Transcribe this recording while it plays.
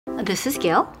This is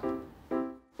Gil.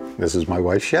 This is my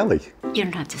wife, Shelly. You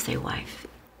don't have to say wife.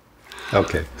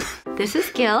 Okay. This is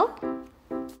Gil.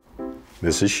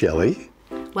 This is Shelly.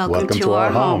 Welcome to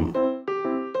our home.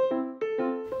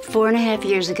 4.5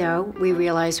 years ago, we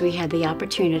realized we had the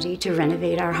opportunity to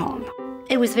renovate our home.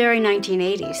 It was very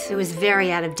 1980s. It was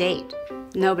very out of date.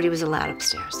 Nobody was allowed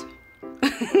upstairs.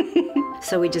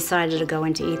 So we decided to go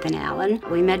into Ethan Allen.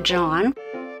 We met John.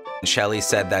 Shelly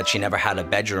said that she never had a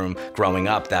bedroom growing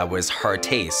up that was her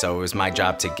taste, so it was my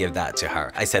job to give that to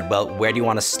her. I said, well, where do you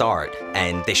want to start?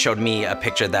 And they showed me a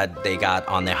picture that they got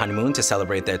on their honeymoon to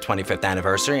celebrate their 25th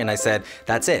anniversary, and I said,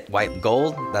 that's it, white and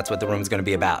gold, that's what the room's gonna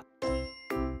be about.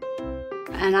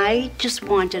 And I just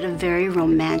wanted a very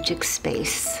romantic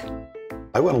space.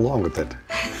 I went along with it.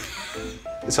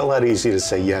 It's a lot easier to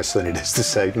say yes than it is to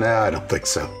say, no, I don't think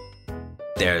so.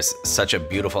 There's such a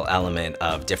beautiful element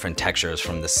of different textures,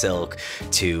 from the silk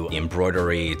to the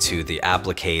embroidery to the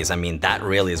appliques. I mean, that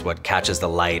really is what catches the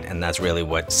light, and that's really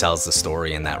what sells the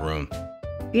story in that room.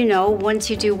 You know, once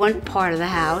you do one part of the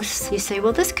house, you say,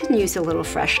 well, this can use a little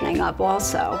freshening up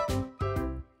also.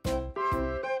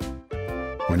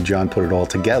 When John put it all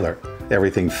together,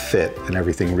 everything fit and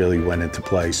everything really went into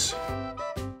place.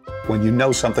 When you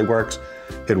know something works,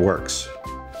 it works.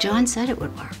 John said it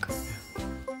would work.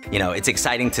 You know, it's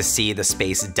exciting to see the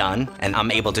space done, and I'm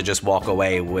able to just walk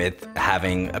away with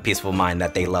having a peaceful mind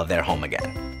that they love their home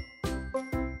again.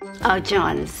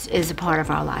 John is a part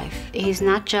of our life. He's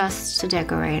not just a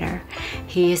decorator.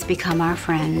 He has become our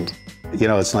friend. You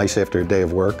know, it's nice after a day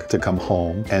of work to come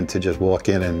home and to just walk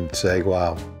in and say,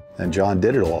 wow, and John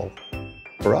did it all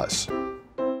for us.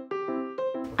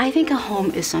 I think a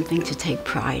home is something to take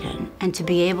pride in, and to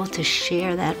be able to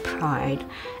share that pride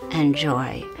and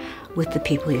joy with the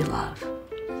people you love.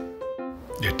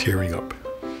 You're tearing up.